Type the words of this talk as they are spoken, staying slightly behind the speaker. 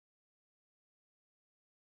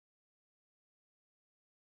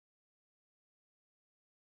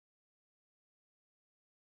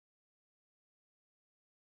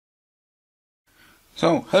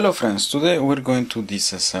So, hello friends, today we're going to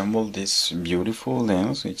disassemble this beautiful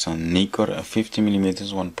lens. It's a Nikkor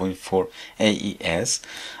 50mm 1.4 AES,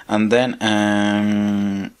 and then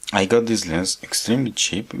I got this lens extremely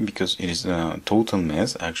cheap because it is a total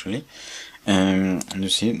mess actually. You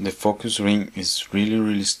see the focus ring is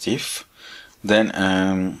really stiff. Then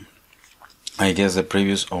I guess the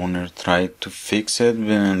previous owner tried to fix it,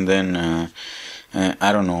 and then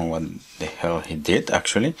I don't know what the hell he did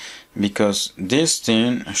actually, because this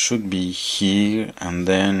thing should be here, and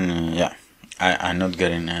then yeah, I'm not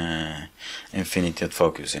getting infinity at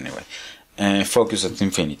focus anyway, focus at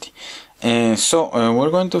infinity. So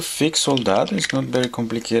we're going to fix all that. It's not very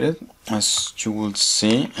complicated, as you will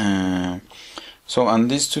see. So,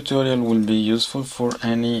 and this tutorial will be useful for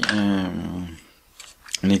any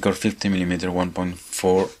Nikkor 50mm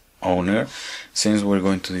 1.4 owner, since we're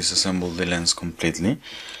going to disassemble the lens completely.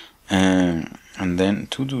 And then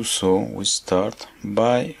to do so, we start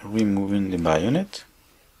by removing the bayonet.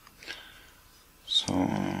 So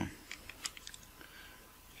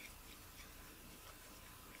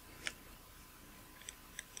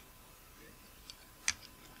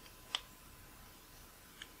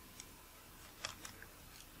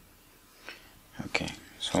okay,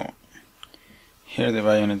 so here the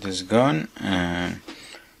bayonet is gone, and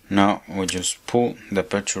now we just pull the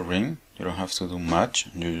aperture ring. You don't have to do much,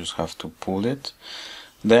 you just have to pull it.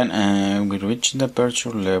 Then we reach the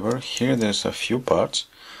aperture lever. Here there's a few parts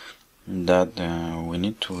that we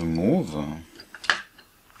need to remove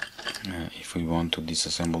if we want to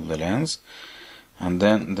disassemble the lens. And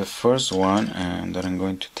then the first one that I'm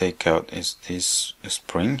going to take out is this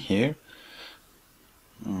spring here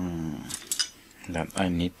that I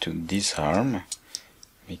need to disarm,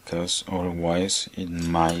 because otherwise it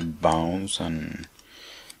might bounce and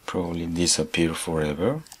probably disappear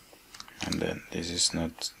forever, and then this is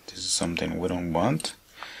something we don't want.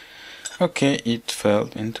 Okay, it fell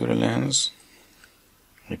into the lens.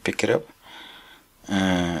 We pick it up,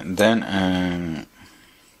 then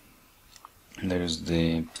there is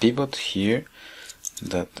the pivot here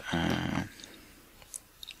that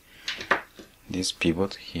this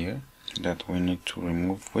pivot here that we need to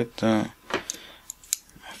remove with a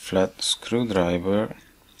flat screwdriver.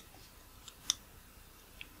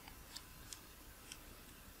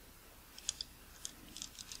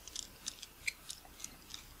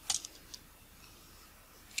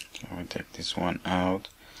 So we take this one out,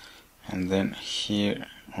 and then here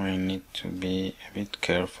we need to be a bit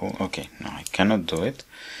careful. Okay, no, I cannot do it.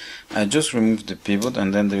 I just removed the pivot,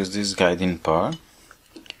 and then there's this guiding part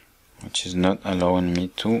which is not allowing me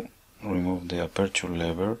to remove the aperture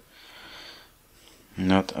lever.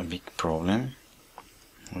 Not a big problem.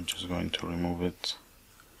 We're just going to remove it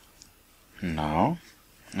now.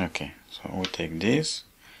 Okay, so we take this,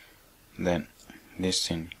 then this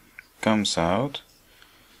thing comes out,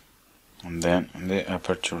 and then the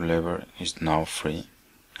aperture lever is now free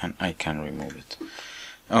and I can remove it.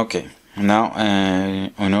 Okay, now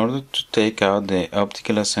in order to take out the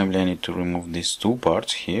optical assembly, I need to remove these two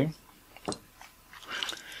parts here.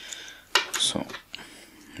 So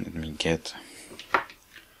let me get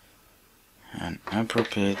an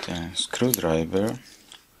appropriate screwdriver,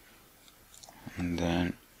 and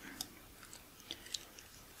then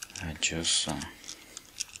I just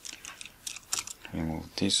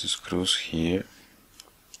remove these screws here.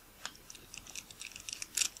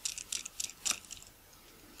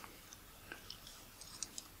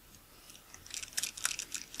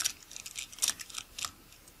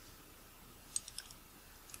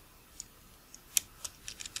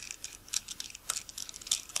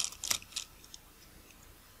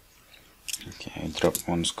 Okay, I drop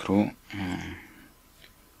one screw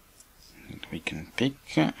that we can pick,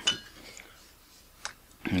 and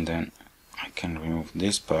then I can remove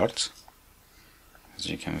this part, as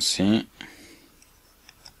you can see.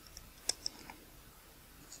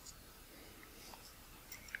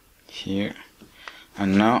 Here,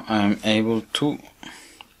 and now I'm able to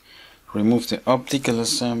remove the optical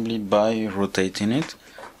assembly by rotating it.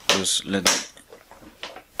 Just let me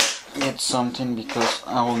get something, because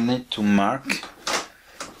I will need to mark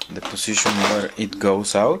the position where it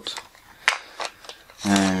goes out.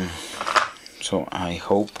 So I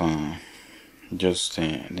hope just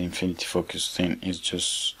the infinity focus thing is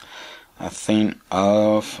just a thing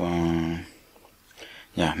of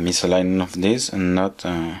yeah, misalignment of this, and not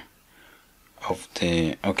of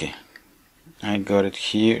the. Okay, I got it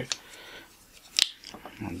here.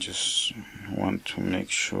 I just want to make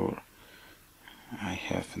sure I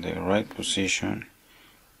have the right position.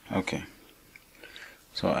 Okay,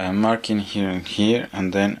 so I am marking here and here,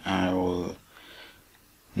 and then I will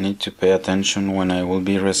need to pay attention when I will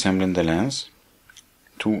be reassembling the lens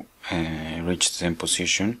to reach the same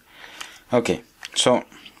position. Okay, so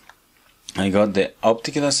I got the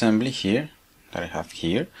optical assembly here that I have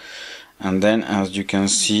here, and then as you can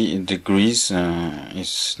see the grease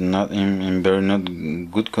is not in very not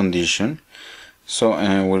good condition, so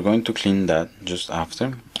we're going to clean that just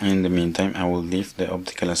after. In the meantime I will leave the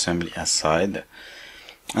optical assembly aside,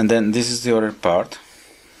 and then this is the other part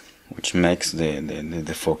which makes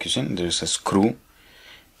the focusing. There's a screw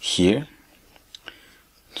here,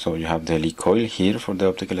 so you have the helicoil here for the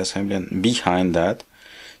optical assembly, and behind that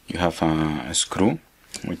you have a screw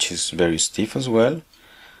which is very stiff as well,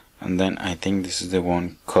 and then I think this is the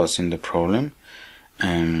one causing the problem.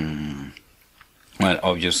 Well,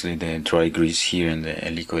 obviously the dry grease here and the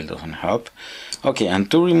helicoil doesn't help. Okay,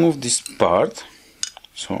 and to remove this part,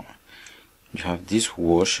 so you have this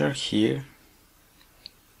washer here,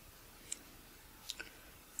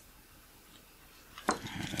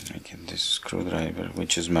 let me get this screwdriver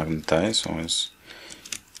which is magnetized, so it's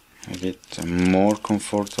a bit more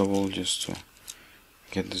comfortable just to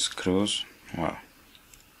get the screws. Wow.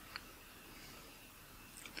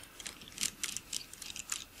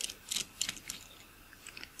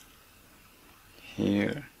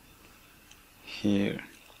 Here, here,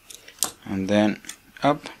 and then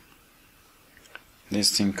up,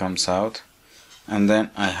 this thing comes out, and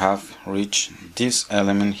then I have reached this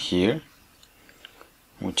element here,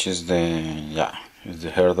 which is the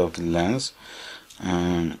head of the lens.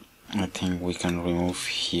 I think we can remove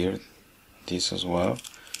here this as well.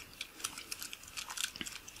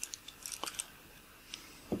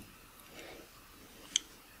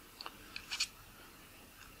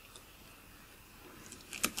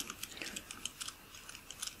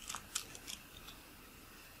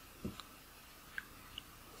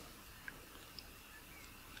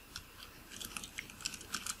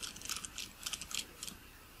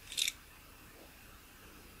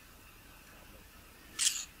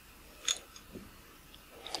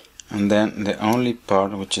 And then the only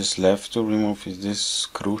part which is left to remove is this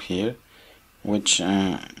screw here, which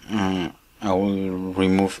I will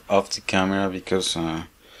remove off the camera because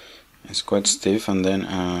it's quite stiff, and then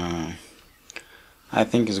I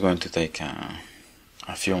think it's going to take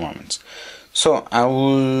a few moments. So I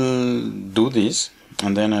will do this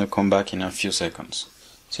and then I'll come back in a few seconds.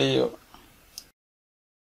 See you.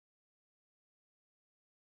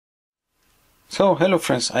 So hello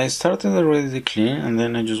friends, I started already the clean, and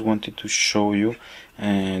then I just wanted to show you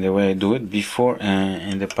the way I do it. Before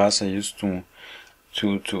in the past I used to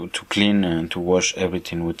clean and to wash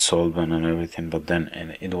everything with solvent and everything, but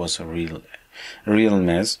then it was a real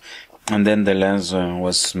mess, and then the lens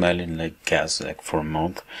was smelling like gas like for a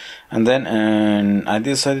month, and then I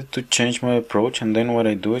decided to change my approach. And then what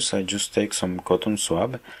I do is I just take some cotton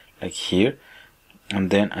swab like here, and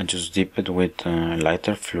then I just dip it with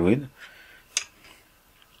lighter fluid,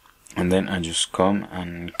 and then I just come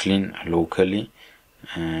and clean locally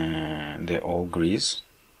the old grease.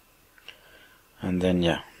 And then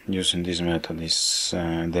yeah, using this method is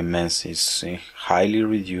the mess is highly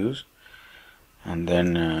reduced, and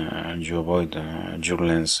then you avoid your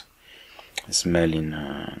lens smelling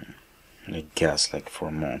like gas like for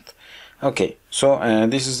a month. Okay, so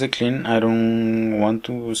this is the clean. I don't want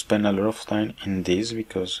to spend a lot of time in this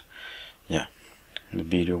because yeah, the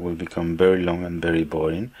video will become very long and very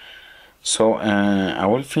boring. So I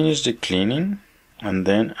will finish the cleaning and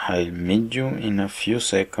then I'll meet you in a few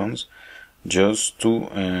seconds just to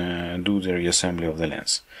do the reassembly of the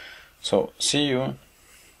lens. So see you.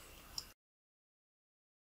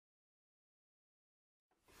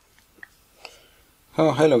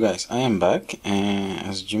 Oh, hello guys, I am back.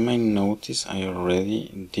 As you may notice, I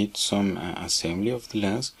already did some assembly of the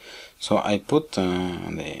lens. So I put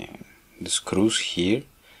the screws here.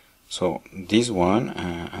 So this one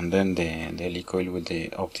and then the helicoil with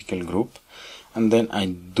the optical group, and then I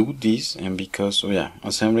do this, and because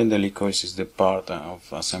assembling the helicoils is the part of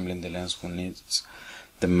assembling the lens who needs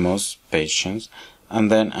the most patience. And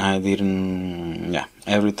then I didn't,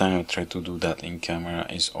 every time I try to do that in camera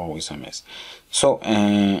is always a mess. So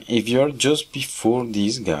if you're just before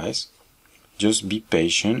these guys, just be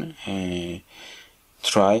patient.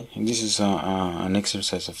 Try, this is an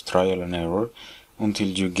exercise of trial and error until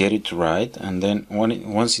you get it right, and then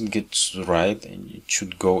once it gets right, it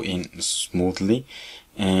should go in smoothly.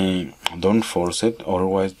 Don't force it,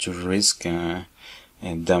 otherwise you risk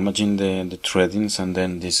damaging the threadings, and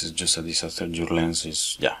then this is just a disaster. Your lens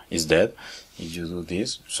is dead if you do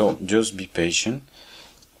this. So just be patient.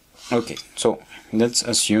 Okay, so let's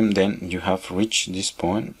assume then you have reached this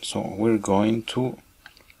point. So we're going to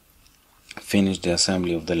finish the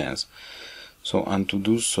assembly of the lens. So, and to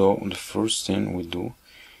do so, the first thing we do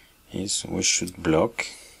is we should block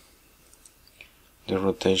the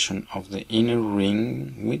rotation of the inner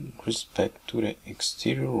ring with respect to the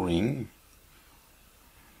exterior ring.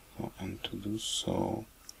 So, and to do so,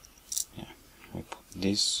 yeah, we put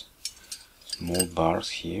these small bars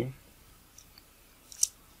here.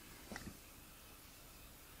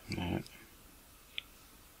 And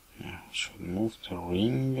should move the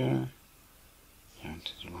ring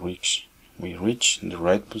until we reach the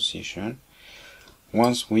right position.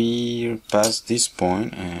 Once we pass this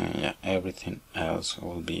point, yeah, everything else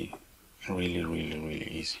will be really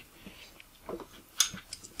easy.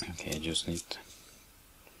 Okay, I just need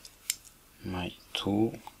my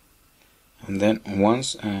tool, and then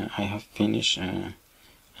once I have finished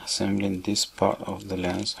assembling this part of the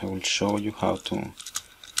lens, I will show you how to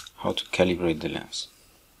calibrate the lens,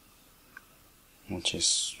 which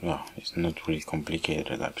is, well, it's not really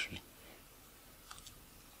complicated actually.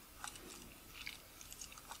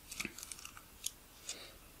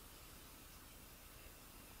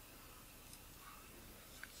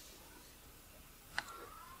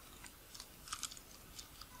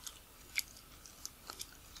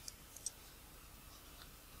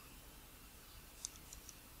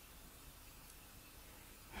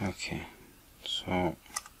 Okay, so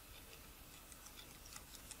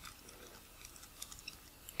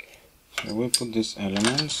we put these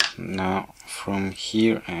elements. Now from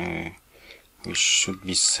here we should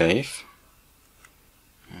be safe,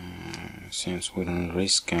 since we don't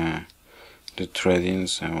risk the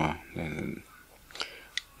threadings, the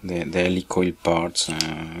helicoil parts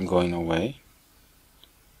going away.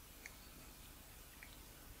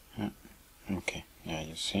 Okay, yeah,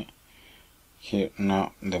 you see here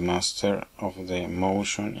now the master of the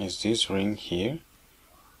motion is this ring here,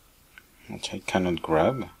 which I cannot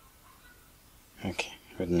grab. Okay,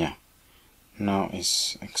 but now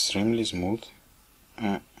it's extremely smooth.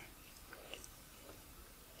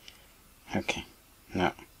 Okay,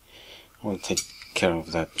 now we'll take care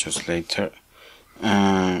of that just later.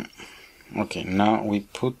 Okay, now we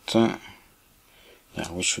put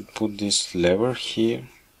we should put this lever here.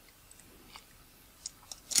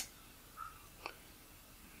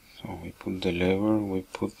 So we put the lever, we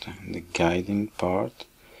put the guiding part,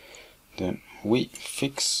 then we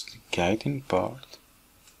fix the guiding part.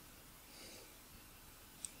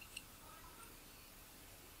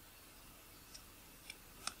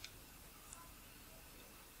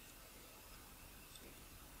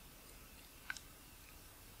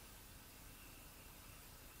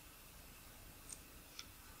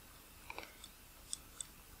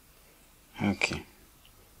 Okay,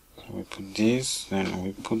 so we put this, then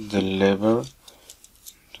we put the lever.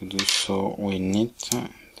 To do so we need the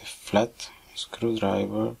flat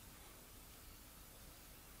screwdriver.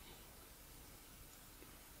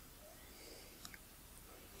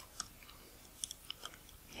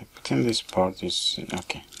 Putting this part is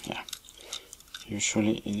okay, yeah.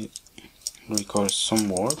 Usually it requires some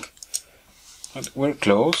work, but we're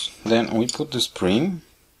close. Then we put the spring.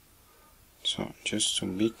 So just to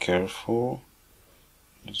be careful,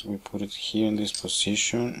 as we put it here in this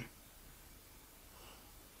position,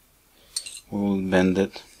 we will bend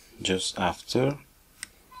it just after.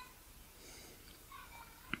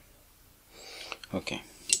 Okay,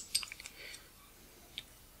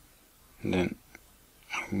 then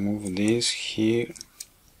move this here.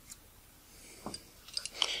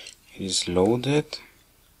 It is loaded.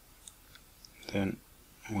 Then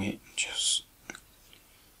we just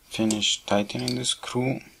finish tightening the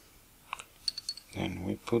screw. Then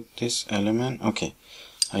we put this element. Okay,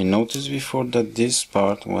 I noticed before that this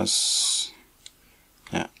part was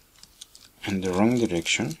in the wrong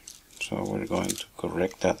direction, so we're going to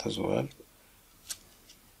correct that as well.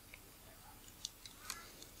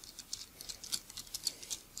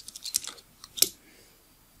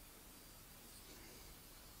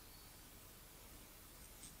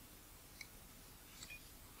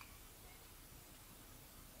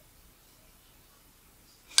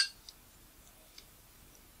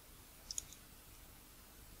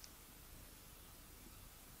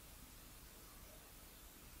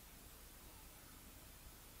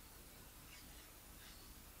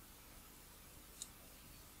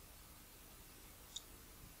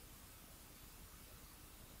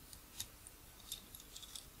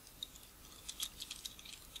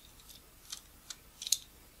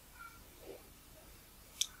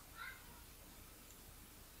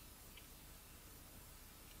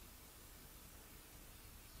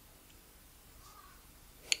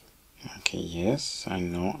 Okay, yes, I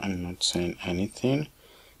know I'm not saying anything,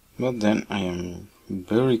 but then I am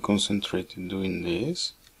very concentrated doing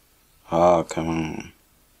this. Ah, come on.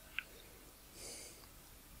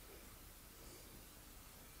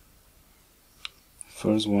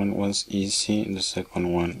 First one was easy, the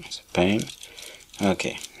second one is a pain.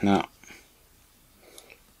 Okay, now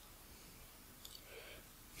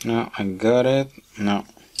I got it. Now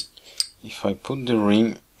if I put the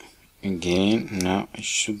ring again, now it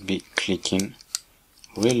should be clicking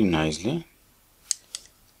really nicely.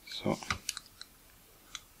 So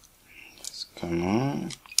just come on.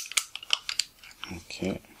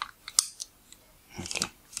 Okay.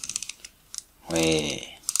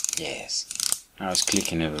 Way, yes. Now it's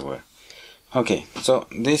clicking everywhere. Okay, so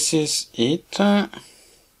this is it.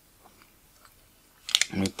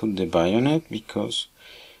 We put the bayonet because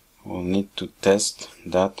we'll need to test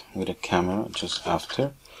that with a camera just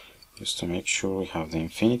after, just to make sure we have the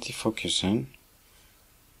infinity focusing.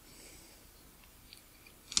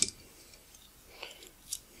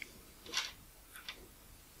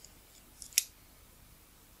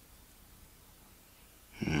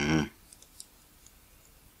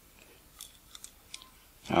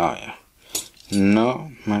 Oh yeah,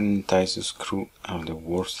 no magnetized screw are the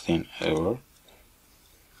worst thing ever.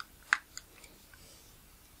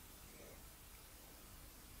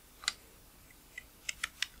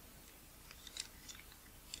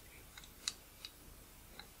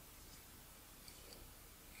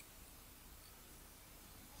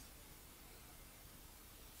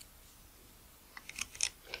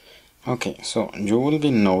 Okay, so you will be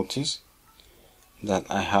notice that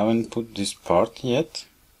I haven't put this part yet,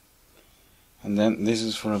 and then this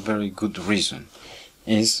is for a very good reason.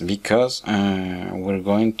 Is because we're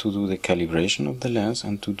going to do the calibration of the lens,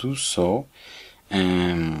 and to do so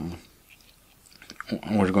we're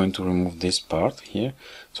going to remove this part here.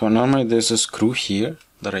 So normally there's a screw here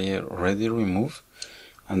that I already removed,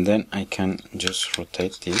 and then I can just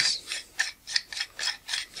rotate this.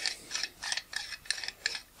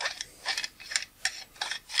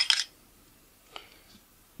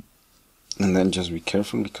 And then just be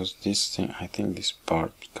careful because this thing, I think this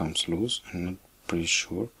part becomes loose. I'm not pretty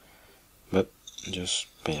sure, but just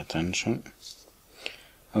pay attention.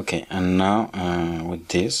 Okay, and now with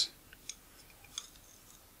this,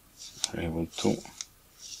 we're able to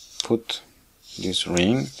put this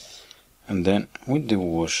ring, and then with the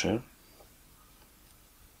washer,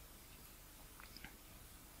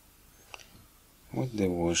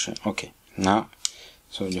 okay, now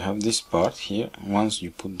so you have this part here. Once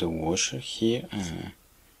you put the washer here,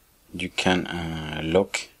 you can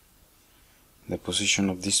lock the position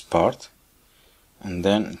of this part, and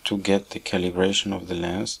then to get the calibration of the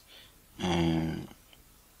lens,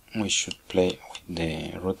 we should play with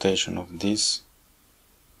the rotation of this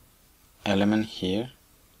element here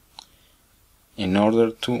in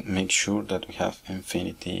order to make sure that we have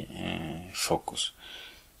infinity focus.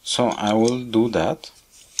 So I will do that.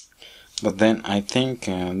 But then I think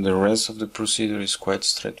the rest of the procedure is quite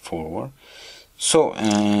straightforward. So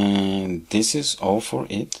this is all for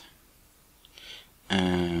it.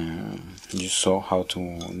 You saw how to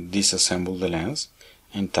disassemble the lens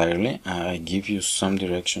entirely. I give you some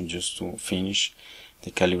direction just to finish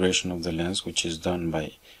the calibration of the lens, which is done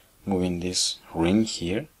by moving this ring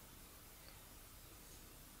here.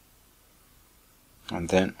 And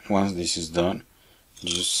then once this is done, you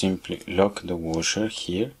just simply lock the washer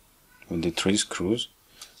here. With the 3 screws,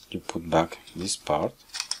 you put back this part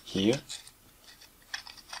here,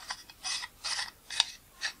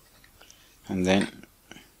 and then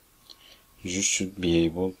you should be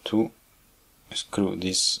able to screw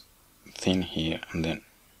this thing here, and then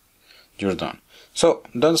you're done. So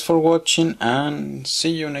thanks for watching, and see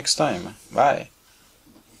you next time. Bye.